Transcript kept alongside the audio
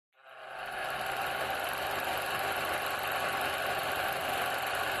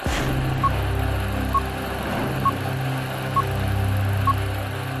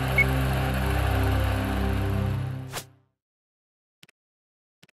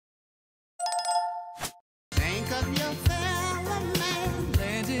your fellow man.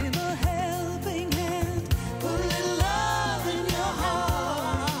 Lend him a helping hand. Put a little love in your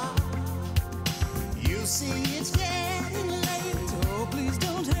heart. You see it's getting late. Oh, please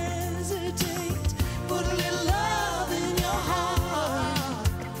don't hesitate. Put a little love in your heart.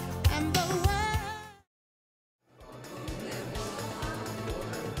 And the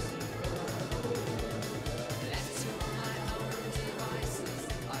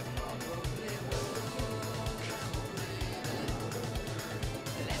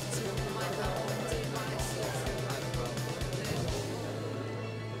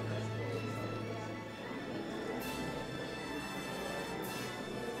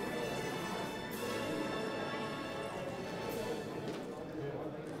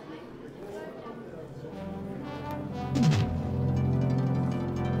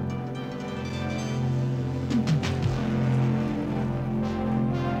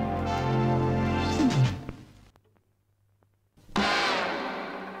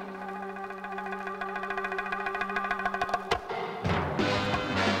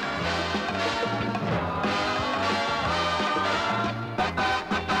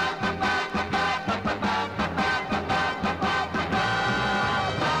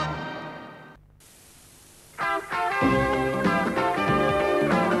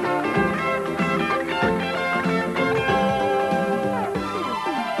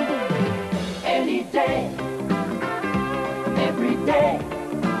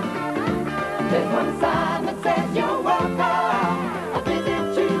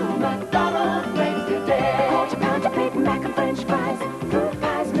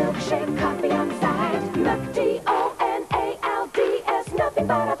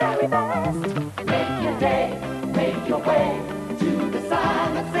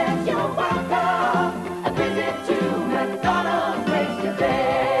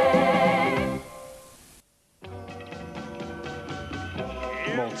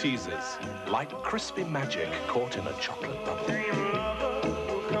Maltesers, like crispy magic caught in a chocolate bubble.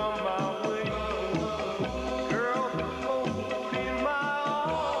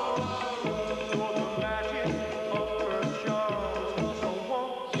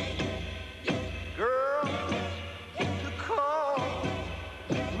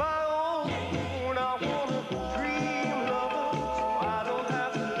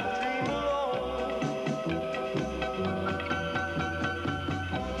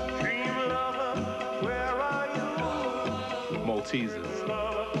 Maltesers,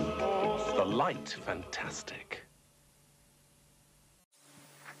 the light fantastic.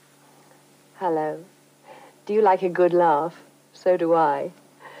 Hello. Do you like a good laugh? So do I.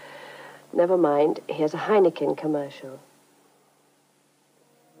 Never mind, here's a Heineken commercial.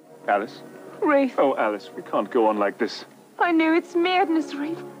 Alice? Rafe. Oh, Alice, we can't go on like this. I know it's madness,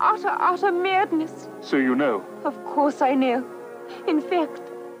 Rafe. Utter madness. So you know? Of course I know. In fact,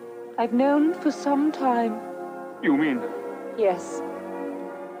 I've known for some time. You mean? Yes.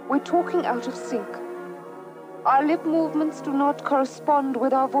 We're talking out of sync. Our lip movements do not correspond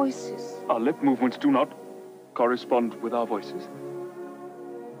with our voices. Our lip movements do not correspond with our voices.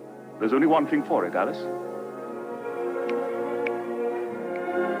 There's only one thing for it, Alice.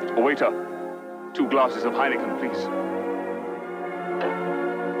 Oh, waiter, 2 glasses of Heineken, please.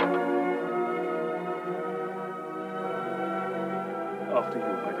 After you,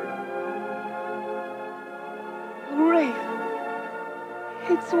 my dear. Rafe,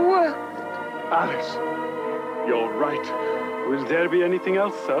 it's worked. Alice, you're right. Will there be anything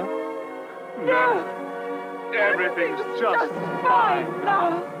else, sir? No. Everything's just fine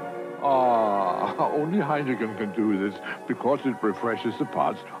now. Only Heineken can do this because it refreshes the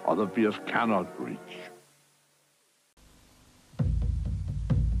parts other beers cannot reach.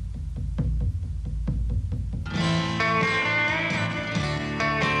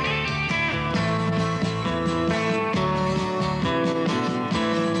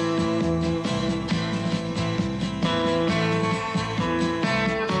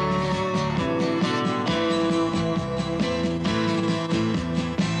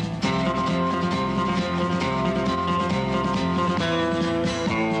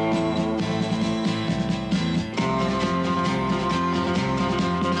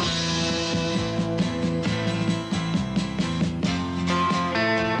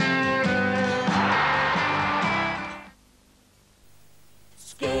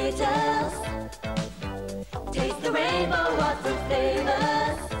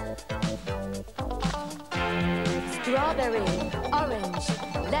 Strawberry, orange,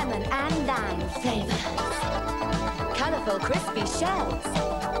 lemon and lime flavors. Colorful crispy shells.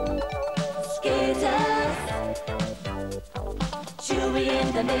 Skittles. Chewy in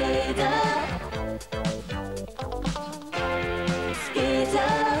the middle.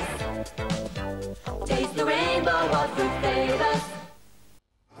 rainbow of fruit flavors.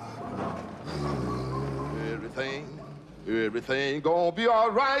 Everything gonna be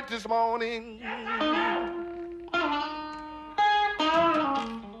all right this morning.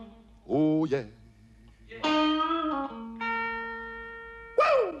 Oh, yeah.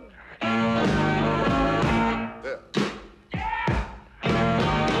 Woo! Yeah.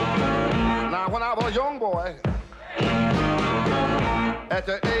 Now, when I was a young boy, at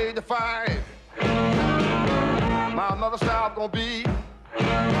the age of 5, my mother said I was gonna be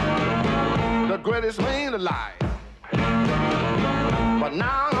the greatest man alive. But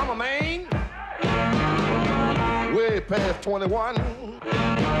now I'm a man, way past 21.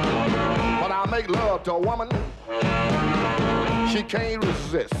 When I make love to a woman, she can't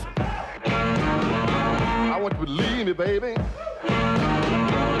resist. I want you to believe me, baby.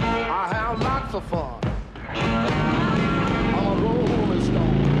 I have lots of fun. I'm a rolling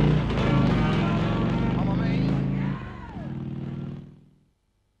stone. I'm a man.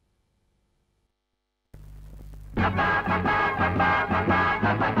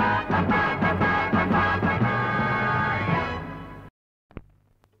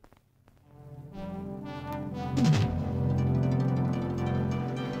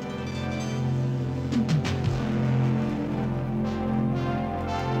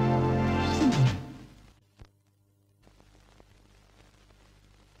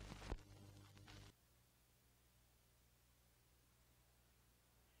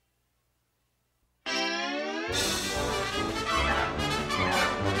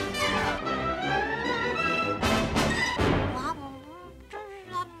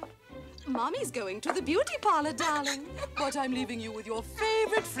 Mommy's going to the beauty parlor, darling. But I'm leaving you with your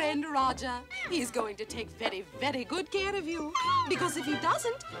favorite friend, Roger. He's going to take very, very good care of you. Because if he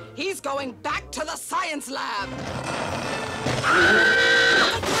doesn't, he's going back to the science lab.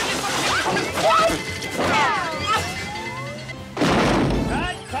 Cut!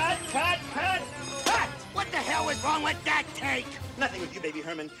 What the hell was wrong with that take? Nothing with you, baby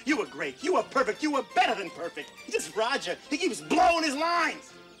Herman. You were great. You were perfect. You were better than perfect. Just Roger. He keeps blowing his lines.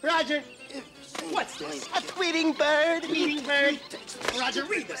 Roger, what's this? A tweeting bird? Tweeting bird? Roger,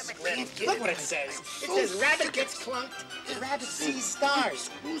 read the script. Look what it says. It says rabbit gets clunked, rabbit sees stars.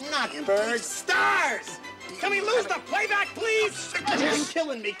 Not birds, stars! Can we lose the playback, please? You're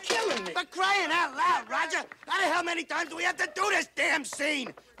killing me, killing me. For crying out loud, Roger. How the hell many times do we have to do this damn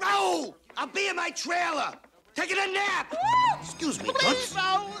scene? Raoul, I'll be in my trailer. Taking a nap! Excuse me, Please,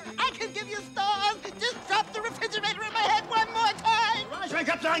 Raoul, I can give you stars. Just drop the refrigerator in my head one more time. Roger, I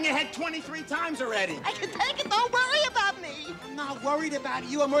got on your head 23 times already. I can take it. Don't worry about me. I'm not worried about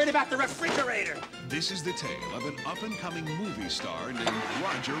you. I'm worried about the refrigerator. This is the tale of an up-and-coming movie star named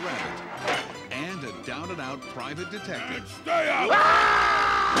Roger Rabbit and a down-and-out private detective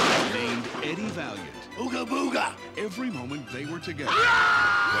named Eddie Valiant. Ooga booga! Every moment they were together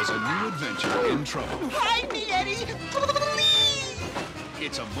was a new adventure in trouble. Hide me, Eddie. Please.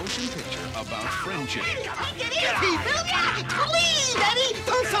 It's a motion picture about friendship. Get easy, will ya? Please, Eddie.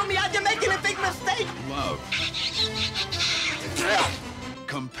 Don't throw me out. You're making a big mistake. Love.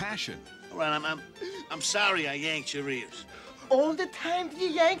 Compassion. All right, I'm sorry I yanked your ears. All the time you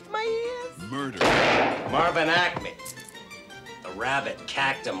yanked my ears? Murder. Marvin Acme. The rabbit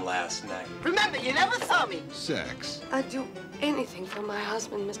cacked him last night. Remember, you never saw me. Sex. I'd do anything for my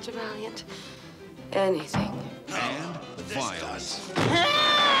husband, Mr. Valiant. Anything. And violence.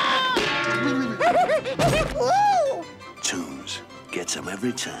 Tunes gets him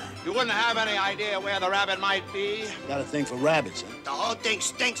every time. You wouldn't have any idea where the rabbit might be? Got a thing for rabbits, huh? The whole thing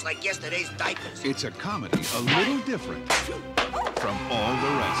stinks like yesterday's diapers. It's a comedy a little different from all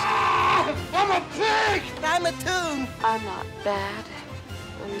the rest. I'm a pig! I'm a tune. I'm not bad.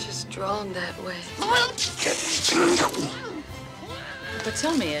 I'm just drawn that way. But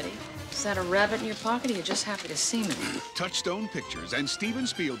tell me, Eddie, is that a rabbit in your pocket or are you just happy to see me? Touchstone Pictures and Steven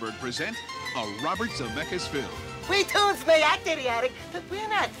Spielberg present a Robert Zemeckis film. We tunes may act idiotic, but we're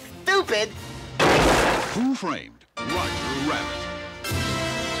not stupid. Who Framed Roger Rabbit?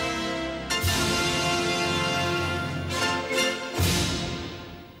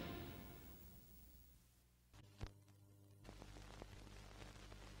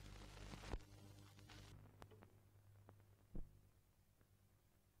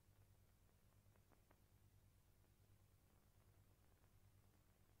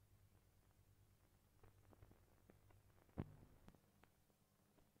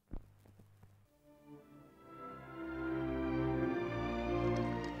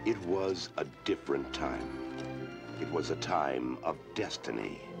 It was a different time. It was a time of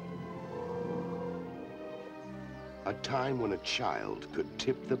destiny. A time when a child could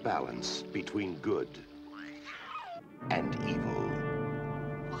tip the balance between good and evil.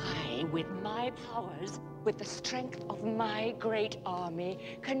 Why, with my powers, with the strength of my great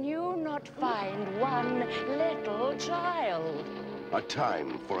army, can you not find one little child? A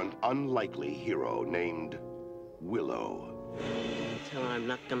time for an unlikely hero named Willow. Tell her I'm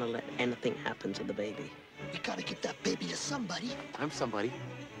not gonna let anything happen to the baby. We gotta get that baby to somebody. I'm somebody.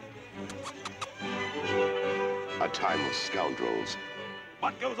 A time of scoundrels.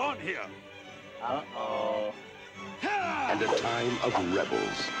 What goes on here? Uh-oh. And a time of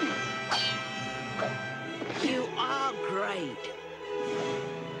rebels. You are great.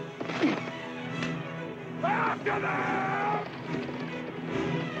 After them!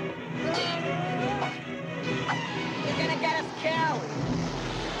 You're gonna get us killed.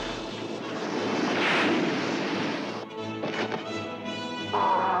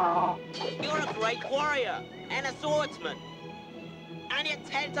 You're a great warrior and a swordsman. And you're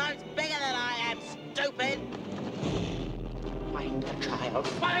 10 times bigger than I am, stupid! Find the child.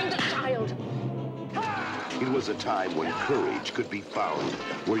 Find the child. It was a time when courage could be found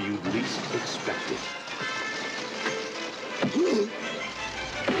where you'd least expect it.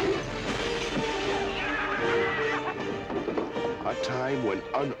 A time when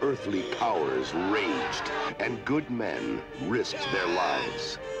unearthly powers raged and good men risked their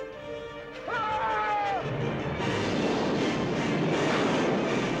lives.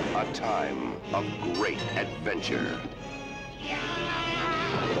 A time of great adventure.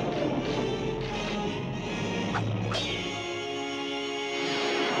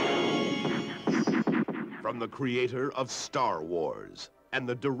 From the creator of Star Wars and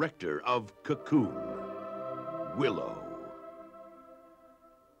the director of Cocoon, Willow.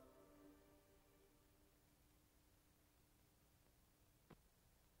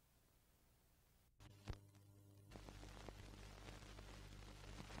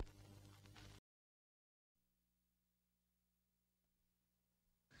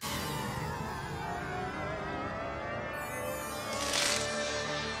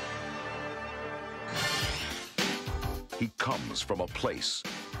 He comes from a place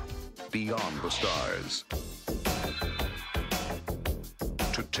beyond the stars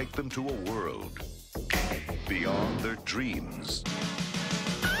to take them to a world beyond their dreams.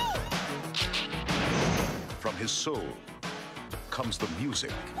 From his soul comes the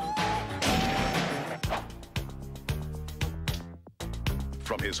music.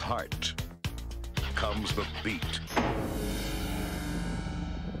 From his heart comes the beat.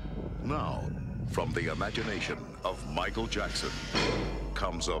 Now, from the imagination of Michael Jackson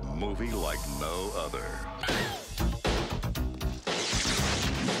comes a movie like no other.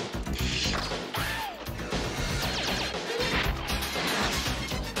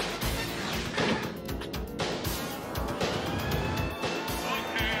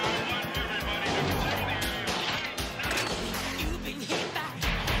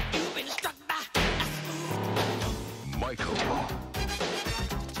 Michael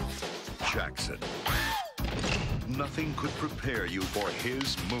Jackson. Nothing could prepare you for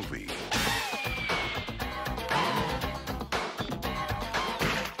his movie.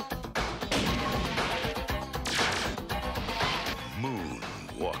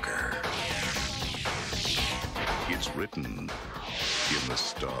 Moonwalker. It's written in the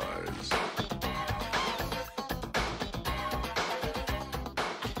stars.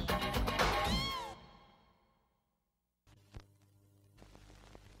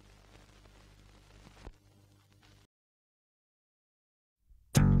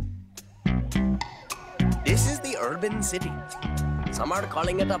 This is the urban city. Some are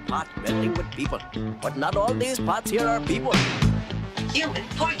calling it a pot melting with people, but not all these pots here are people. Human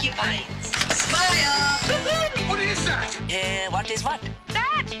porcupines. Smile! What is that? What is what?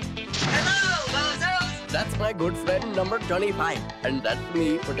 That! Hello, bozos! That's my good friend number 25, and that's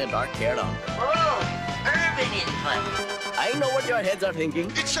me with a dark hair on. Oh, urban input. I know what your heads are thinking.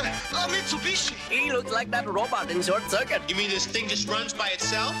 It's a Mitsubishi. He looks like that robot in Short Circuit. You mean this thing just runs by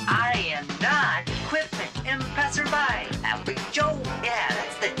itself? I am not equipment passerby. Average Joe. Yeah,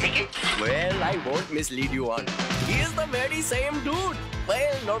 that's the ticket. Well, I won't mislead you on. He is the very same dude.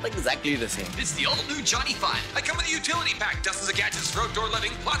 Well, not exactly the same. It's the all-new Johnny 5. I come with a utility pack, dozens of gadgets, road door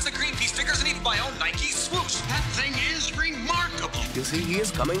living, lots of green pea stickers, and even my own Nike swoosh. That thing is remarkable. You see, he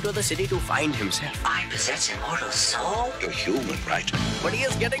is coming to the city to find himself. I possess immortal soul. You're human, right? But he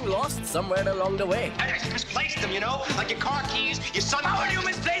is getting lost somewhere along the way. I just misplaced them, you know? Like your car keys, your son... How are you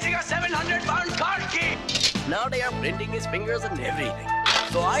misplacing a 700-pound car key? Now they are printing his fingers and everything.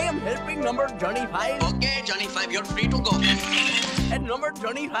 So I am helping number 25. Okay, Johnny 5, you're free to go. And number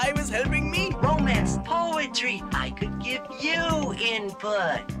 25 is helping me. Romance, poetry. I could give you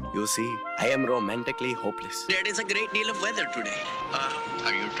input. You see, I am romantically hopeless. There is a great deal of weather today.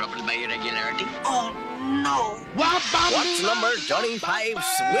 Are you troubled by irregularity? Oh, no. What's number Johnny 5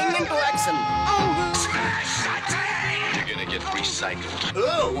 swing into action? You're gonna get recycled.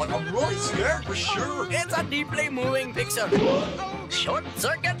 Oh, what a really scared for sure. It's a deeply moving picture. Short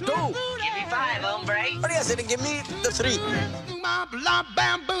Circuit 2. Give me 5, hombre. What do you say to give me the 3?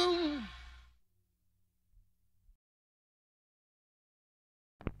 Bam-boom.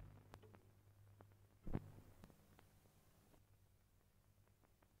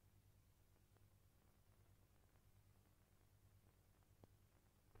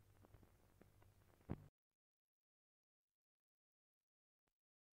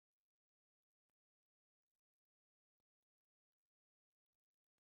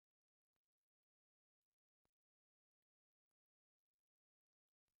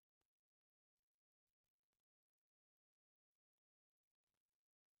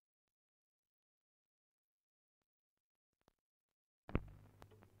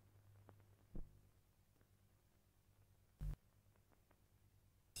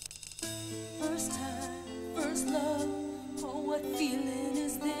 First time, first love. Oh, what feeling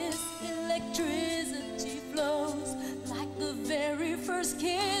is this? Electricity flows like the very first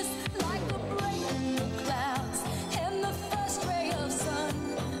kiss, like a break in the clouds and the first ray of sun.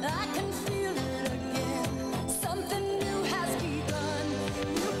 I can feel it again. Something new has begun.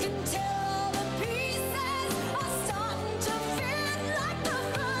 You can tell all the pieces are starting to fit like the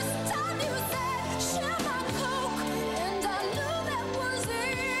first time you said, "Share my Coke," and I knew that was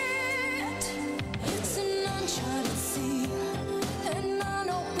it. It's an uncharted sea, an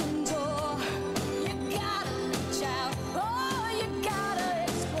unopened door. You gotta reach out, oh, you gotta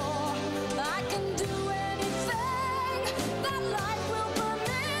explore. I can do anything that life will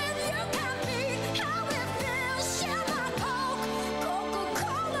permit. You can be how it feels. Share my Coke.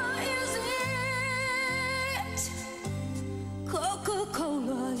 Coca-Cola is it.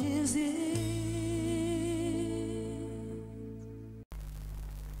 Coca-Cola is it.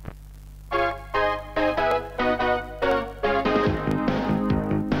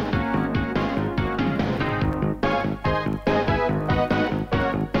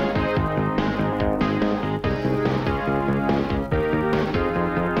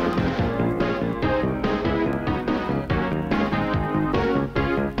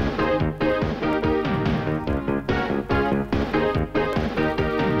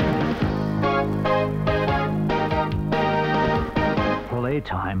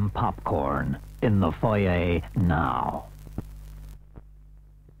 Playtime popcorn in the foyer now.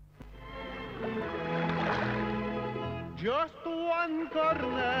 Just one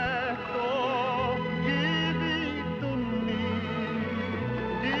cornetto, give it to me.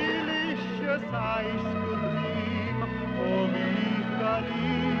 Delicious ice cream, oh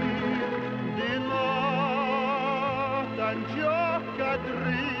Italy. Dinner and joke a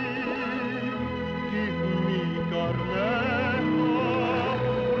dream. Give me cornetto,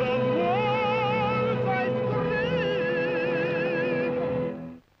 the world's ice cream.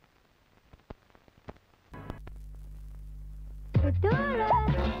 Dora,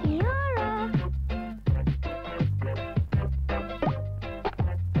 Fiora.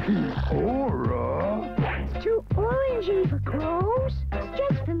 Fiora? It's too orangey for crows. It's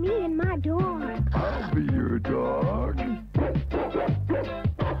just for me and my dog. I'll be your dog.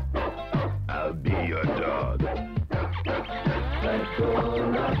 I'll be your dog.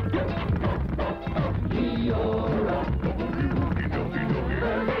 Fiora. Fiora. Boogie, doogie, doogie.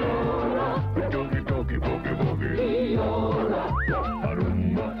 Fiora. Doogie, doogie, boogie, boogie. Fiora.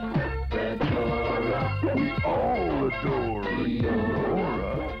 Harumba. Fiora. We all adore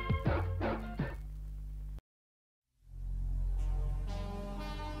Fiora.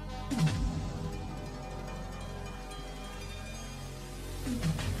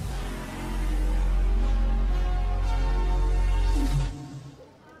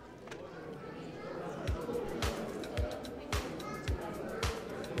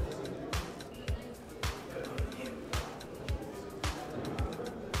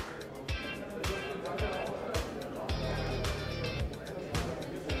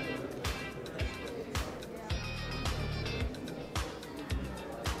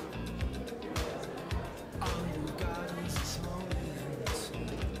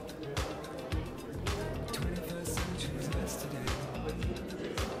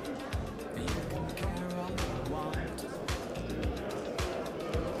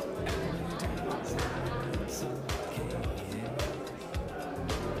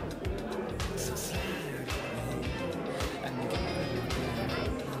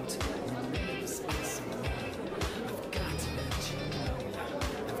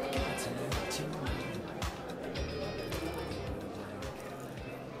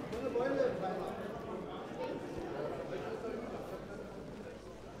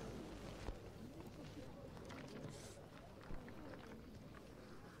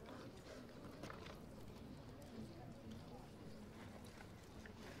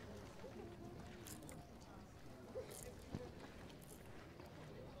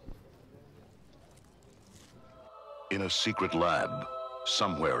 In a secret lab,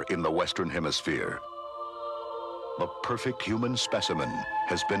 somewhere in the Western Hemisphere, the perfect human specimen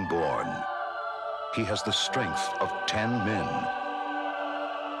has been born. He has the strength of 10 men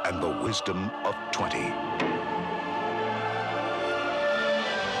and the wisdom of 20.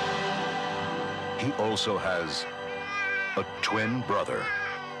 He also has a twin brother.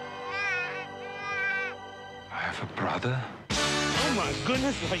 I have a brother? Oh my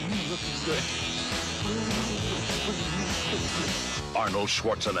goodness, are you looking good? Arnold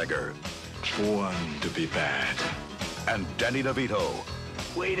Schwarzenegger. Born to be bad. And Danny DeVito.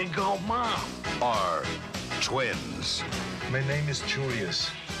 Way to go, Mom. Are twins. My name is Julius.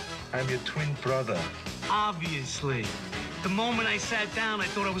 I'm your twin brother. Obviously. The moment I sat down, I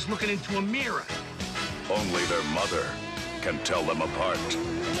thought I was looking into a mirror. Only their mother can tell them apart.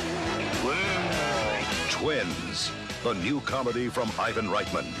 Twins, the new comedy from Ivan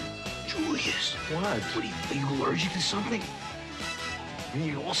Reitman. Julius. What? Are you allergic to something?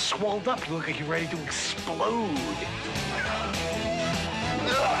 You're all swelled up. You look like you're ready to explode.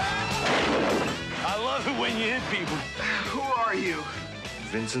 I love it when you hit people. Who are you?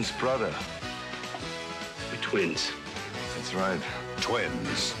 Vincent's brother. We're twins. That's right.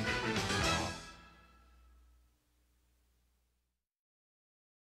 Twins.